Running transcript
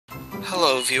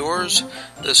Hello viewers,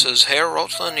 this is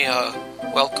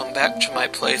Rotlinia. Welcome back to my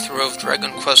playthrough of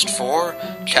Dragon Quest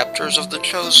IV, Chapters of the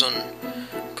Chosen.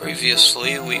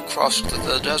 Previously, we crossed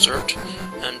the desert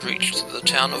and reached the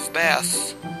town of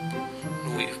Bath.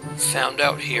 We found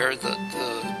out here that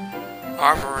the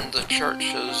armor in the church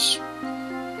is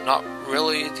not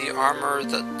really the armor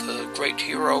that the great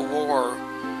hero wore.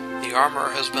 The armor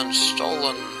has been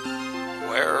stolen.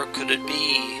 Where could it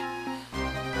be?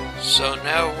 So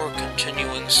now we're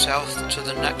continuing south to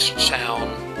the next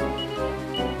town.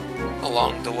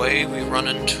 Along the way, we run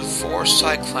into 4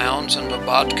 cyclowns and a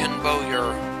bodkin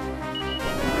bowyer.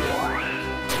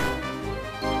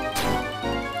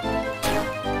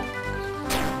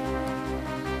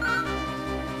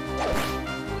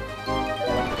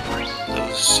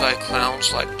 Those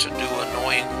cyclowns like to do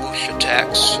annoying whoosh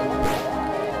attacks.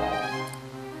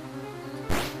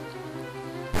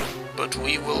 But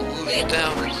we will whoosh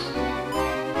them.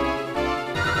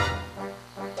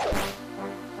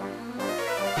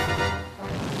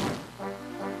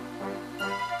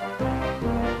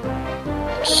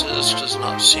 This does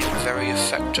not seem very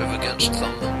effective against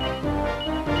them.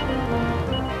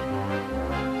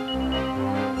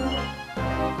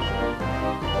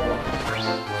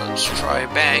 Let's try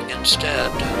Bang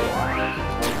instead.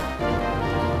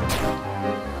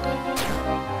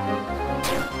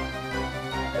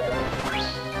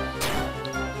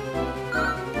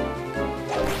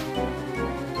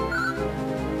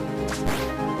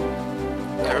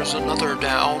 There's another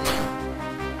down.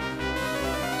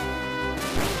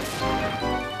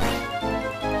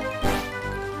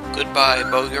 Goodbye,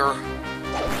 bowyer.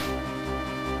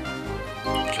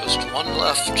 Just one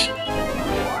left.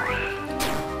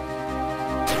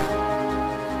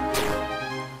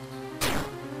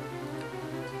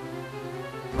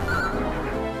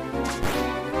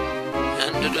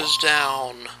 And it is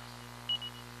down.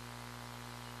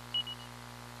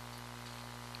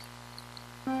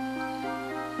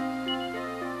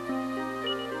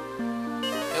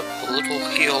 Yep, a little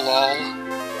heal-all.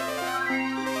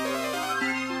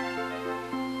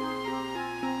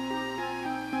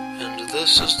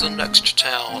 This is the next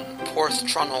town,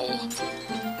 Porthtrunnel.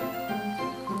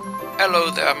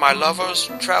 Hello there, my lovers.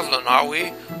 Travelling, are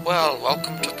we? Well,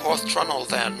 welcome to Porthtrunnel,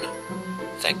 then.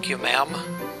 Thank you, ma'am.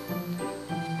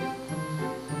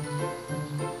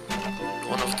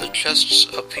 One of the chests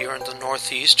up here in the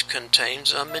northeast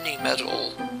contains a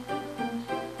mini-medal.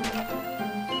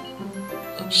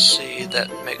 Let's see,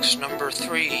 that makes number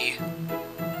 3.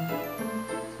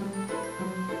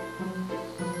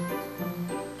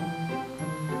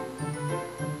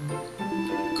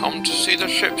 Come to see the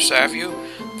ships, have you?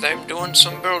 They're doing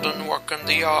some building work in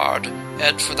the yard.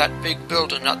 Head for that big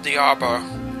building at the arbor.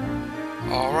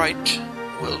 Alright,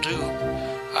 will do.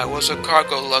 I was a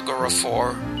cargo lugger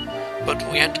afore, but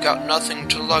we ain't got nothing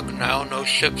to lug now, no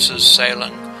ships is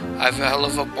sailing. I've a hell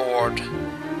of a board.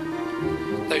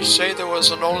 They say there was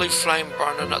an holy flame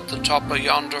burning at the top of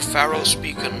yonder Pharaoh's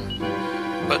beacon,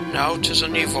 but now 'tis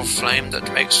an evil flame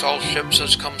that makes all ships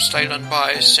as come sailing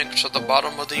by sink to the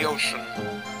bottom of the ocean.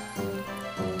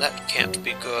 That can't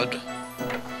be good.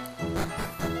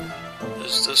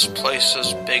 Is this place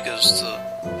as big as the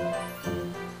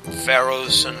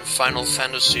Pharaohs in Final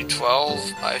Fantasy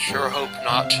XII? I sure hope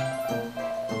not.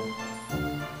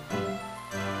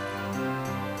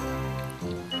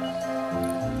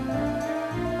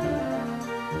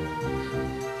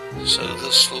 So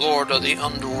this Lord of the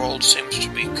Underworld seems to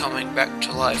be coming back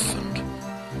to life and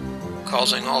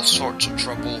causing all sorts of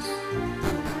trouble.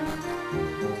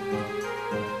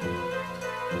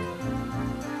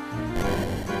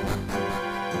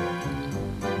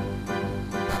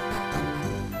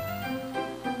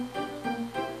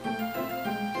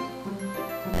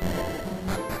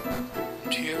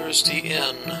 Here's the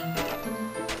inn.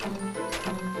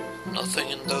 Nothing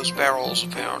in those barrels,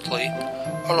 apparently.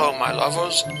 Hello, my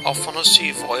lovers. Off on a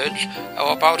sea voyage.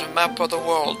 How about a map of the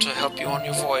world to help you on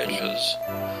your voyages?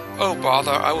 Oh,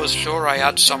 bother, I was sure I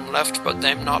had some left, but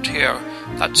they'm not here.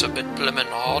 That's a bit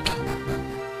blimmin' odd.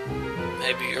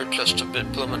 Maybe you're just a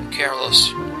bit blimmin' careless.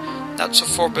 That's a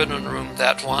forbidden room,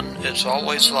 that one. It's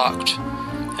always locked.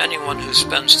 Anyone who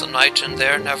spends the night in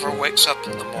there never wakes up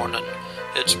in the morning.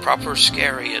 It's proper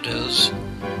scary, it is.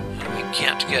 And we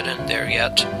can't get in there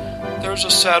yet. There's a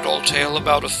sad old tale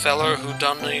about a feller who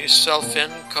done himself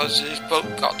in 'cause his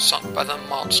boat got sunk by them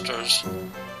monsters.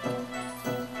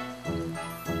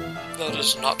 That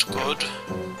is not good.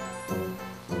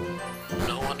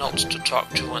 No one else to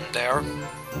talk to in there.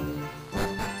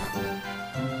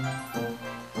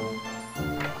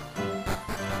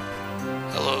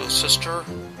 Hello, sister.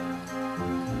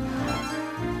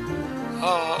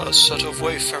 Ah, a set of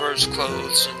Wayfarer's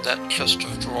clothes in that chest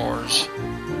of drawers.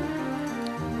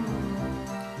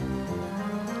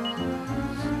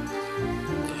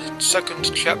 The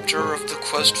second chapter of the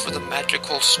quest for the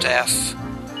magical staff.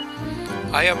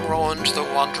 I am Rowand, the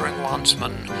wandering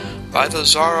wandsman. By the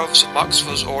Tsar of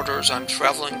Zamaxva's orders, I'm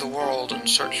traveling the world in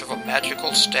search of a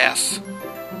magical staff.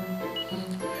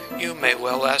 You may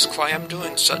well ask why I'm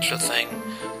doing such a thing.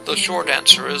 The short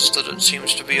answer is that it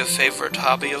seems to be a favorite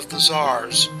hobby of the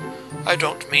Tsar's. I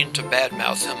don't mean to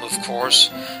badmouth him, of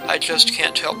course. I just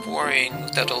can't help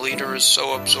worrying that a leader is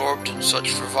so absorbed in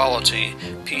such frivolity,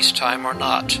 peacetime or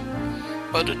not.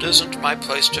 But it isn't my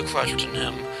place to question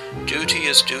him. Duty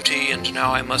is duty, and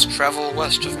now I must travel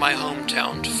west of my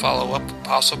hometown to follow up a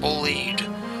possible lead.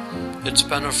 It's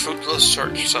been a fruitless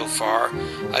search so far.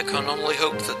 I can only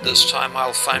hope that this time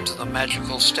I'll find the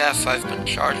magical staff I've been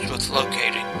charged with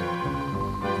locating.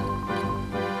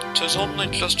 'Tis only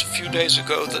just a few days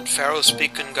ago that Pharaoh's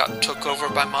Beacon got took over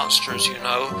by monsters, you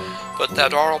know, but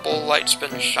that horrible light's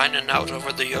been shining out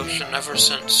over the ocean ever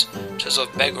since. 'Tis a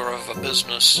beggar of a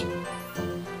business.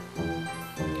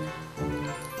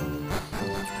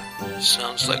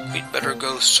 Sounds like we'd better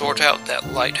go sort out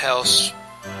that lighthouse.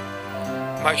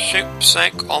 My ship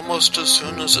sank almost as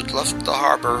soon as it left the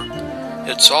harbor.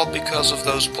 It's all because of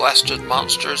those blasted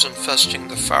monsters infesting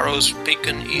the Pharaoh's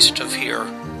Beacon east of here.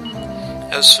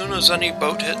 As soon as any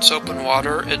boat hits open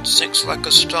water, it sinks like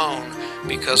a stone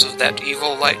because of that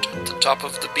evil light at the top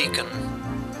of the beacon.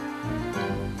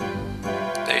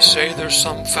 They say there's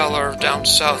some feller down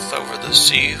south over the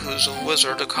sea who's a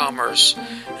wizard of commerce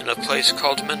in a place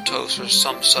called Mentos or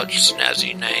some such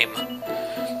snazzy name.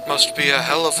 Must be a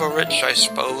hell of a rich, I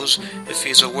suppose, if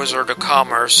he's a wizard of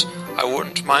commerce. I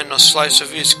wouldn't mind a slice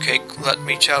of his cake, let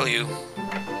me tell you.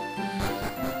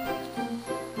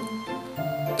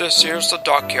 This here's the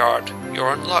dockyard.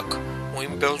 You're in luck. We're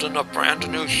building a brand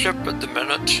new ship at the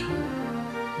minute.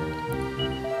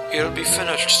 It'll be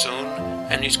finished soon,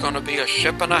 and he's gonna be a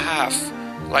ship and a half,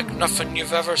 like nothing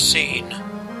you've ever seen.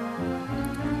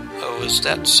 Oh, is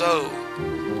that so?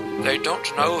 They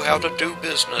don't know how to do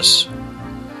business.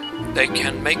 They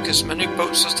can make as many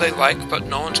boats as they like, but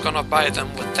no one's gonna buy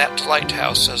them with that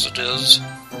lighthouse as it is.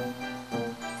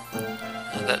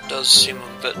 And that does seem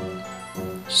a bit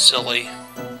silly.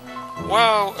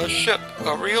 Wow, a ship,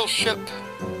 a real ship.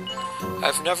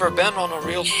 I've never been on a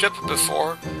real ship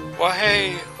before. Why,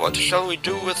 hey, what shall we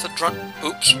do with the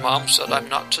Oops, Mom said I'm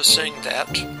not to sing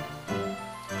that.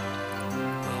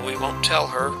 Well, we won't tell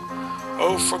her.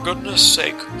 Oh, for goodness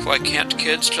sake, why can't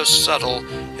kids just settle?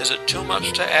 Is it too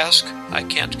much to ask? I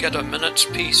can't get a minute's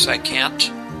peace, I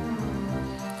can't.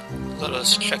 Let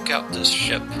us check out this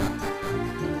ship.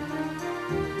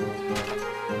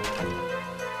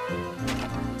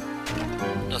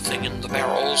 Nothing in the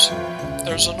barrels.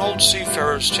 There's an old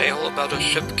seafarer's tale about a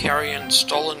ship carrying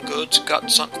stolen goods got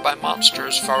sunk by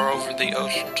monsters far over the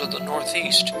ocean to the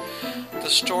northeast. The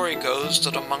story goes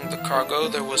that among the cargo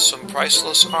there was some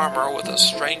priceless armour with a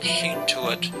strange sheen to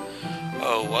it.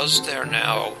 Oh, was there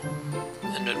now?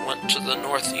 And it went to the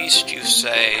northeast, you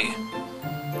say?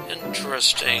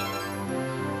 Interesting.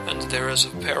 And there is a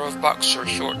pair of boxer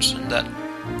shorts in that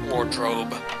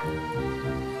wardrobe.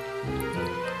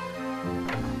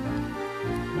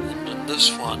 And in this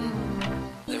one,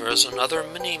 there is another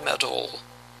mini-medal.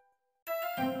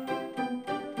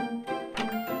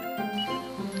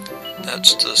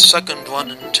 That's the second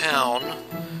one in town,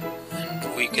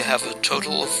 and we have a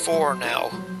total of 4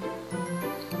 now.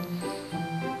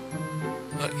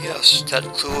 But yes, that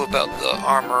clue about the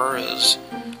armor is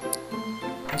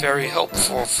very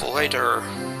helpful for later.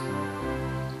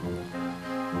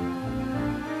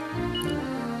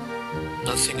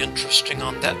 Nothing interesting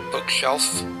on that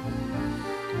bookshelf.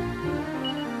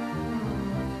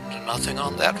 And nothing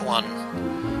on that one.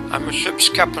 I'm a ship's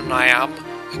captain, I am.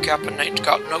 A captain ain't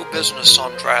got no business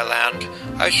on dry land.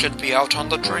 I should be out on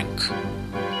the drink.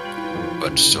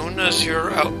 But soon as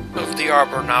you're out of the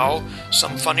arbor now,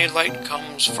 some funny light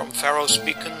comes from Pharaoh's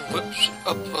Beacon, whips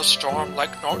up a storm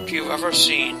like naught you've ever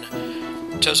seen.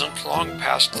 'Tisn't long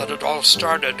past that it all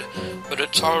started, but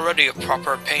it's already a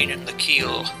proper pain in the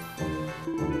keel.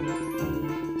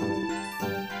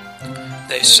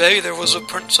 They say there was a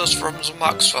princess from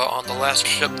Zamaxva on the last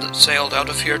ship that sailed out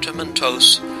of here to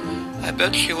Mentos. I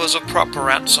bet she was a proper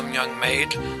handsome young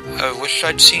maid. I wish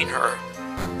I'd seen her.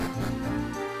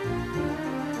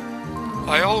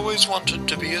 I always wanted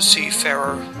to be a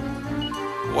seafarer.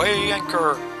 Weigh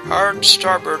anchor, hard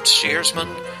starboard, steersman.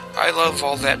 I love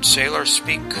all that sailor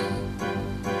speak.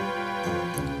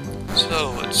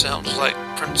 So it sounds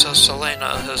like Princess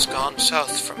Elena has gone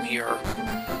south from here.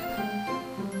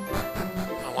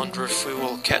 Wonder if we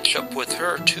will catch up with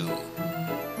her, too.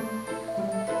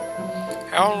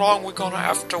 How long we gonna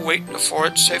have to wait before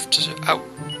it's safe to out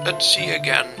at sea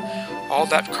again? All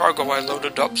that cargo I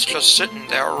loaded up's just sitting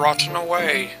there rotting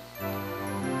away.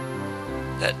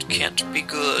 That can't be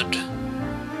good.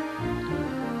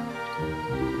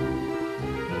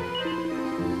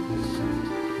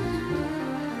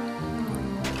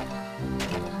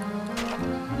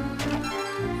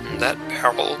 That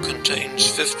barrel contains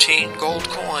 15 gold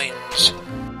coins.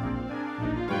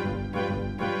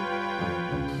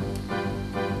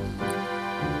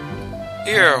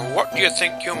 Here, what do you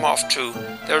think you'm off to?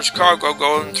 There's cargo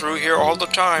going through here all the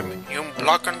time. You'm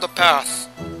blocking the path.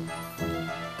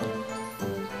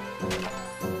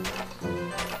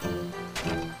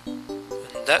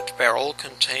 And that barrel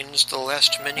contains the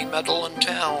last mini medal in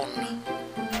town.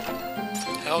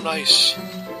 How nice.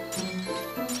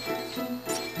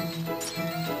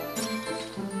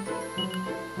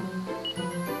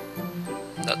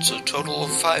 That's a total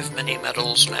of 5 mini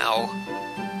medals now.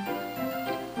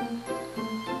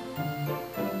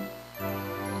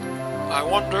 I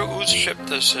wonder whose ship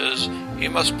this is. He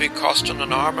must be costing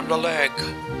an arm and a leg.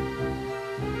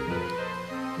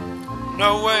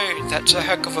 No way, that's a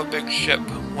heck of a big ship.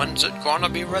 When's it gonna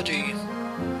be ready?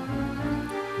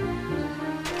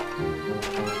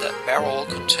 That barrel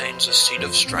contains a seed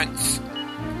of strength.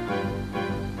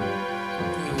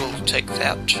 We will take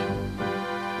that.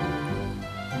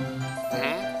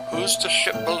 Who's the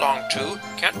ship belong to?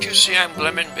 Can't you see I'm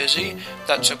blimmin' busy?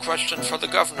 That's a question for the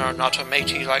governor, not a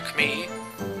matey like me.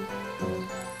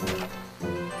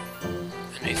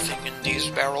 Anything in these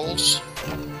barrels?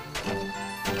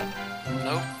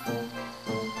 Nope.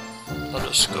 Let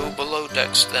us go below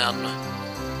decks then.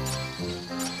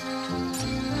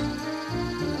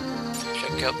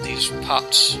 Check out these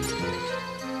pots.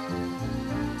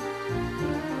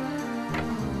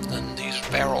 And these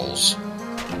barrels.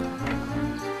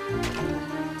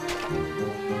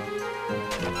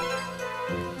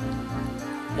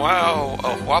 Wow,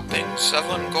 a whopping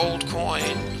 7 gold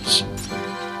coins.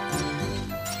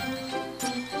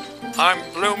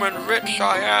 I'm bloomin' rich,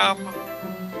 I am.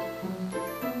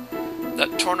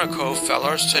 That Tornico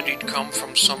feller said he'd come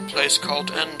from some place called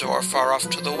Endor far off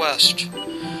to the west.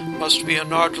 Must be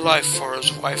an hard life for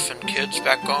his wife and kids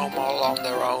back home all on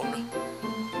their own.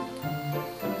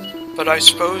 But I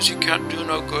suppose you can't do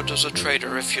no good as a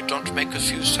trader if you don't make a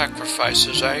few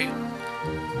sacrifices, eh?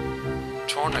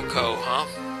 Tornico, huh?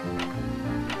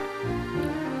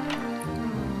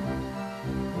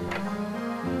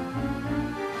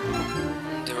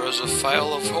 There is a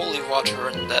phial of holy water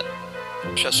in that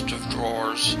chest of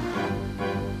drawers.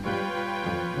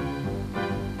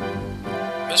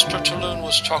 Mr. Talon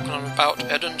was talking about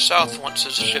heading south once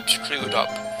his ship's crewed up.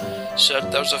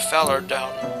 Said there's a feller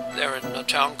down there in a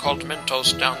town called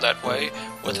Mintos down that way,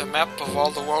 with a map of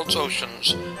all the world's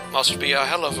oceans. Must be a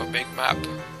hell of a big map.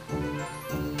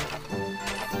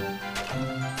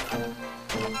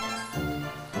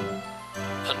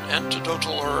 An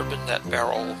antidotal herb in that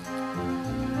barrel.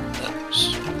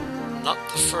 That's not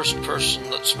the first person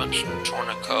that's mentioned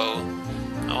Tornico.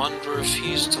 I wonder if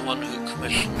he's the one who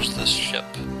commissions this ship.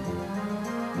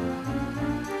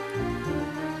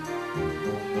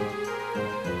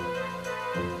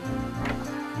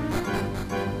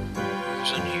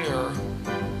 Who's in here?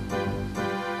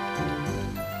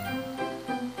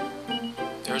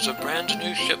 There's a brand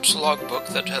new ship's logbook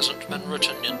that hasn't been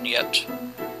written in yet.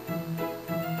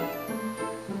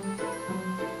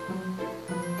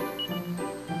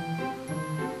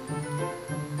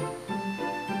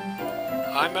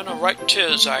 I'm in a right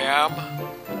tiz, I am.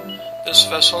 This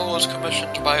vessel was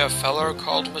commissioned by a feller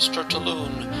called Mr.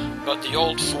 Talon, but the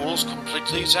old fool's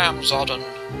completely zamzoddin'.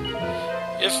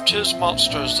 If 'tis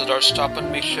monsters that are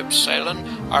stopping me ship sailing,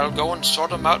 I'll go and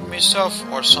sort 'em out myself,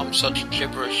 or some such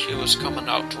gibberish he was coming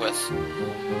out with.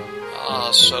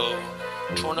 So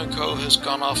Tornico has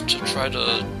gone off to try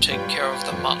to take care of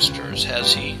the monsters,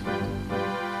 has he?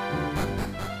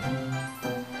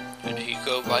 Did he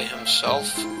go by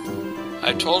himself?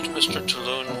 I told Mr.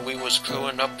 Talon we was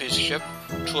crewing up his ship.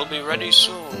 'Twill be ready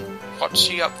soon. What's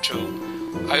he up to?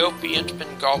 I hope he ain't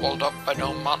been gobbled up by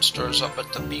no monsters up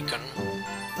at the beacon.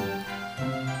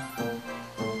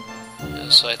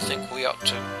 Yes, I think we ought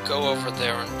to go over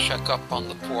there and check up on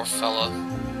the poor fella.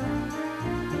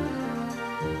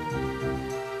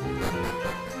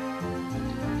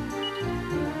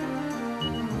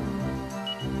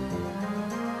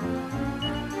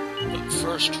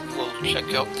 First, we'll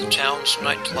check out the town's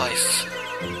nightlife.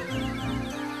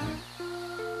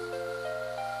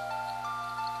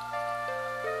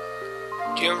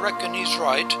 Do you reckon he's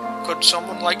right? Could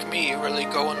someone like me really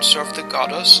go and serve the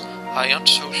goddess? I ain't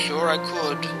so sure I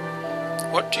could.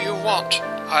 What do you want?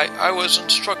 I was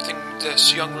instructing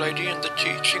this young lady in the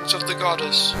teachings of the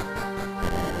goddess.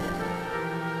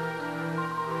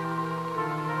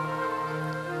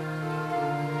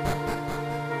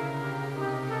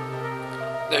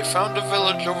 They found a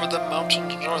village over the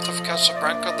mountains north of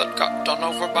Casabranca that got done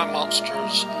over by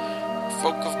monsters.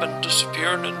 Folk have been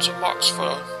disappearing in some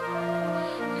Oxford.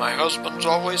 My husband's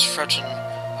always fretting.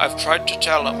 I've tried to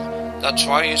tell him. That's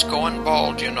why he's going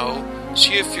bald, you know.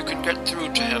 See if you can get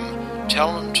through to him.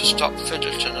 Tell him to stop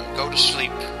fidgeting and go to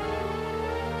sleep.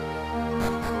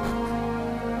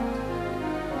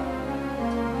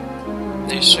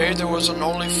 They say there was an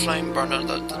holy flame burning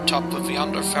at the top of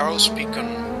yonder Pharaoh's beacon.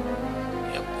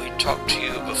 Yep, we talked to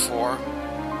you before.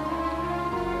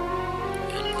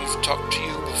 And we've talked to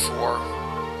you before.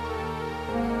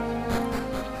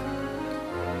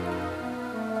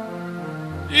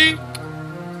 Eep!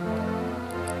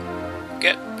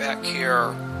 Get back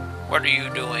here. What are you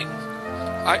doing?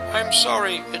 I'm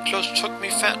sorry, it just took me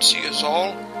fancy is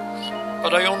all.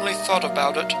 But I only thought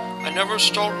about it. I never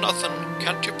stole nothing.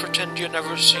 Can't you pretend you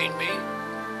never seen me?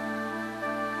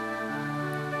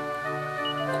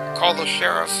 Call the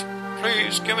sheriff.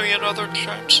 Please, give me another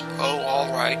chance. Oh, all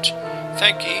right.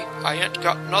 Thank ye. I ain't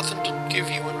got nothing to give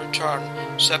you in return,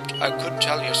 except I could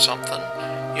tell you something.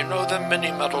 You know them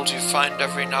mini medals you find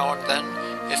every now and then?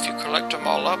 If you collect 'em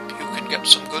all up, you can get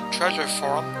some good treasure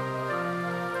for 'em.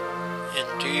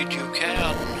 Indeed you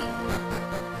can.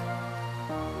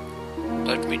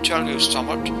 Let me tell you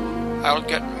something. I'll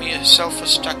get myself a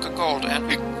stack of gold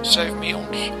and save me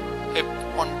own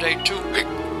one day too.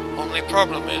 Only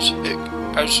problem is,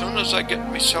 as soon as I get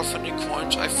myself any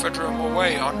coins, I fritter 'em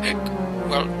away on,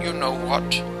 well, you know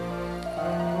what.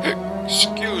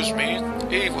 Excuse me,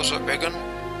 Eve was a big un.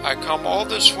 I come all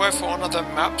this way for one of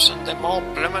them maps and them all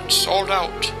blimmin' sold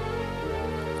out.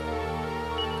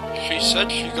 She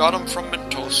said she got 'em from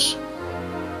Mentos.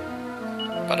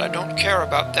 But I don't care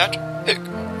about that.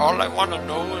 All I want to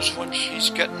know is when she's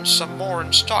getting some more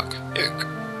in stock.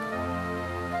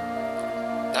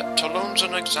 That Talon's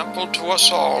an example to us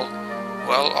all.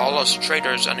 Well, all us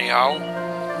traders anyhow.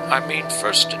 I mean,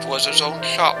 first it was his own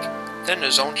shop, then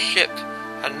his own ship,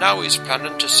 and now he's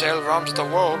planning to sail round the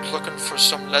world looking for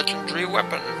some legendary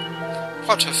weapon.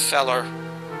 What a feller.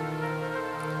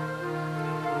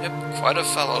 Yep, quite a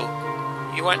fellow.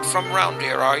 You ain't from round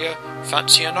here, are you?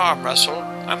 Fancy an arm wrestle?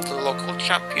 I'm the local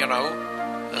champ, you know.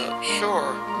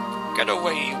 Sure. Get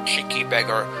away, you cheeky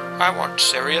beggar. I weren't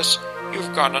serious.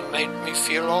 You've gone and made me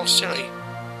feel all silly.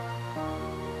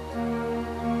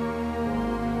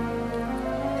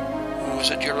 Who is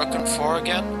it you're looking for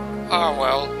again? Ah,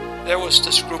 well, there was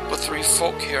this group of 3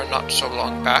 folk here not so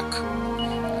long back.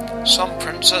 Some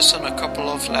princess and a couple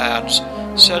of lads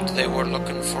said they were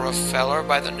looking for a feller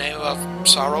by the name of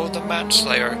Sorrow the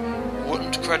Manslayer.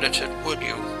 Wouldn't credit it, would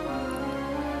you?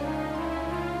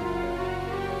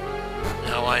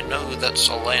 Now I know that's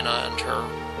Elena and her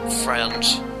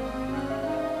friends.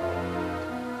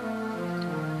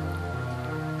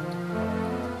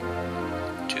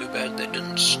 Too bad they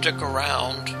didn't stick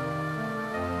around.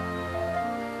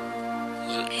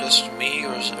 Is it just me,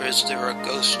 or is there a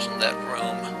ghost in that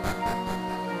room?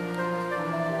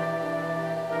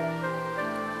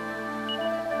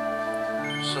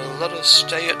 So let us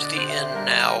stay at the inn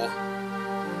now.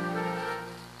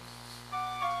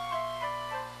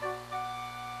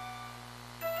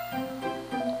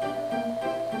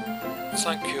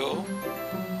 Thank you.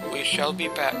 We shall be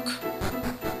back.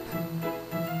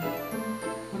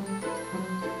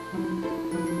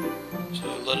 So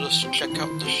let us check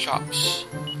out the shops.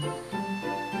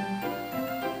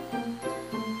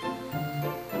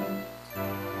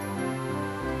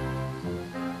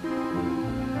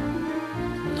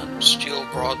 That steel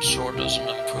broadsword is an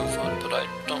improvement, but I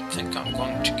don't think I'm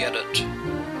going to get it.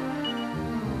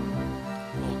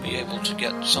 We'll be able to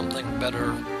get something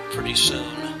better pretty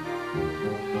soon.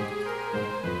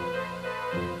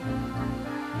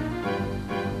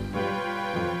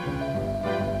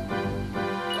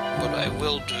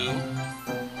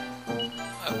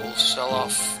 I will sell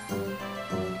off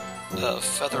the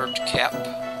feathered cap.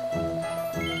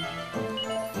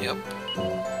 Yep.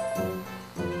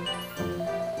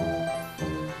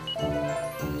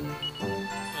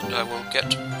 And I will get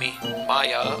me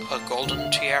Maya a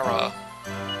golden tiara.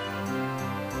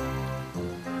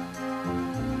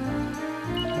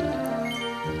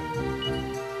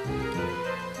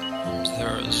 And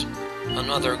there is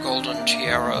another golden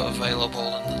tiara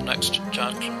available in the next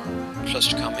dungeon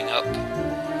just coming up.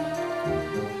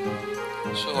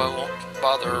 so I won't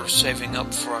bother saving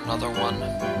up for another one.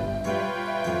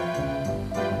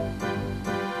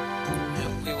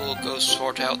 And we will go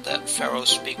sort out that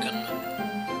Pharaoh-speaking.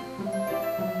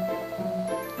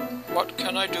 What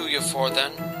can I do you for,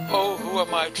 then? Oh, who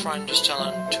am I trying to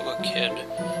sell to a kid?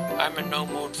 I'm in no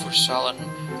mood for selling.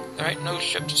 There ain't no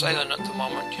ship sailing at the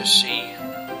moment, you see.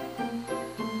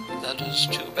 That is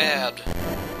too bad.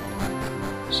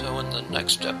 So in the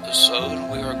next episode,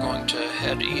 we are going to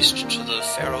head east to the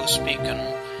Pharaoh-speaking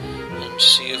and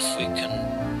see if we can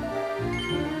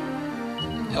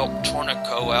help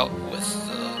Tornico out with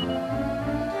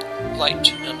the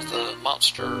light and the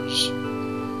monsters.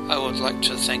 I would like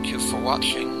to thank you for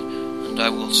watching, and I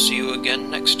will see you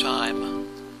again next time.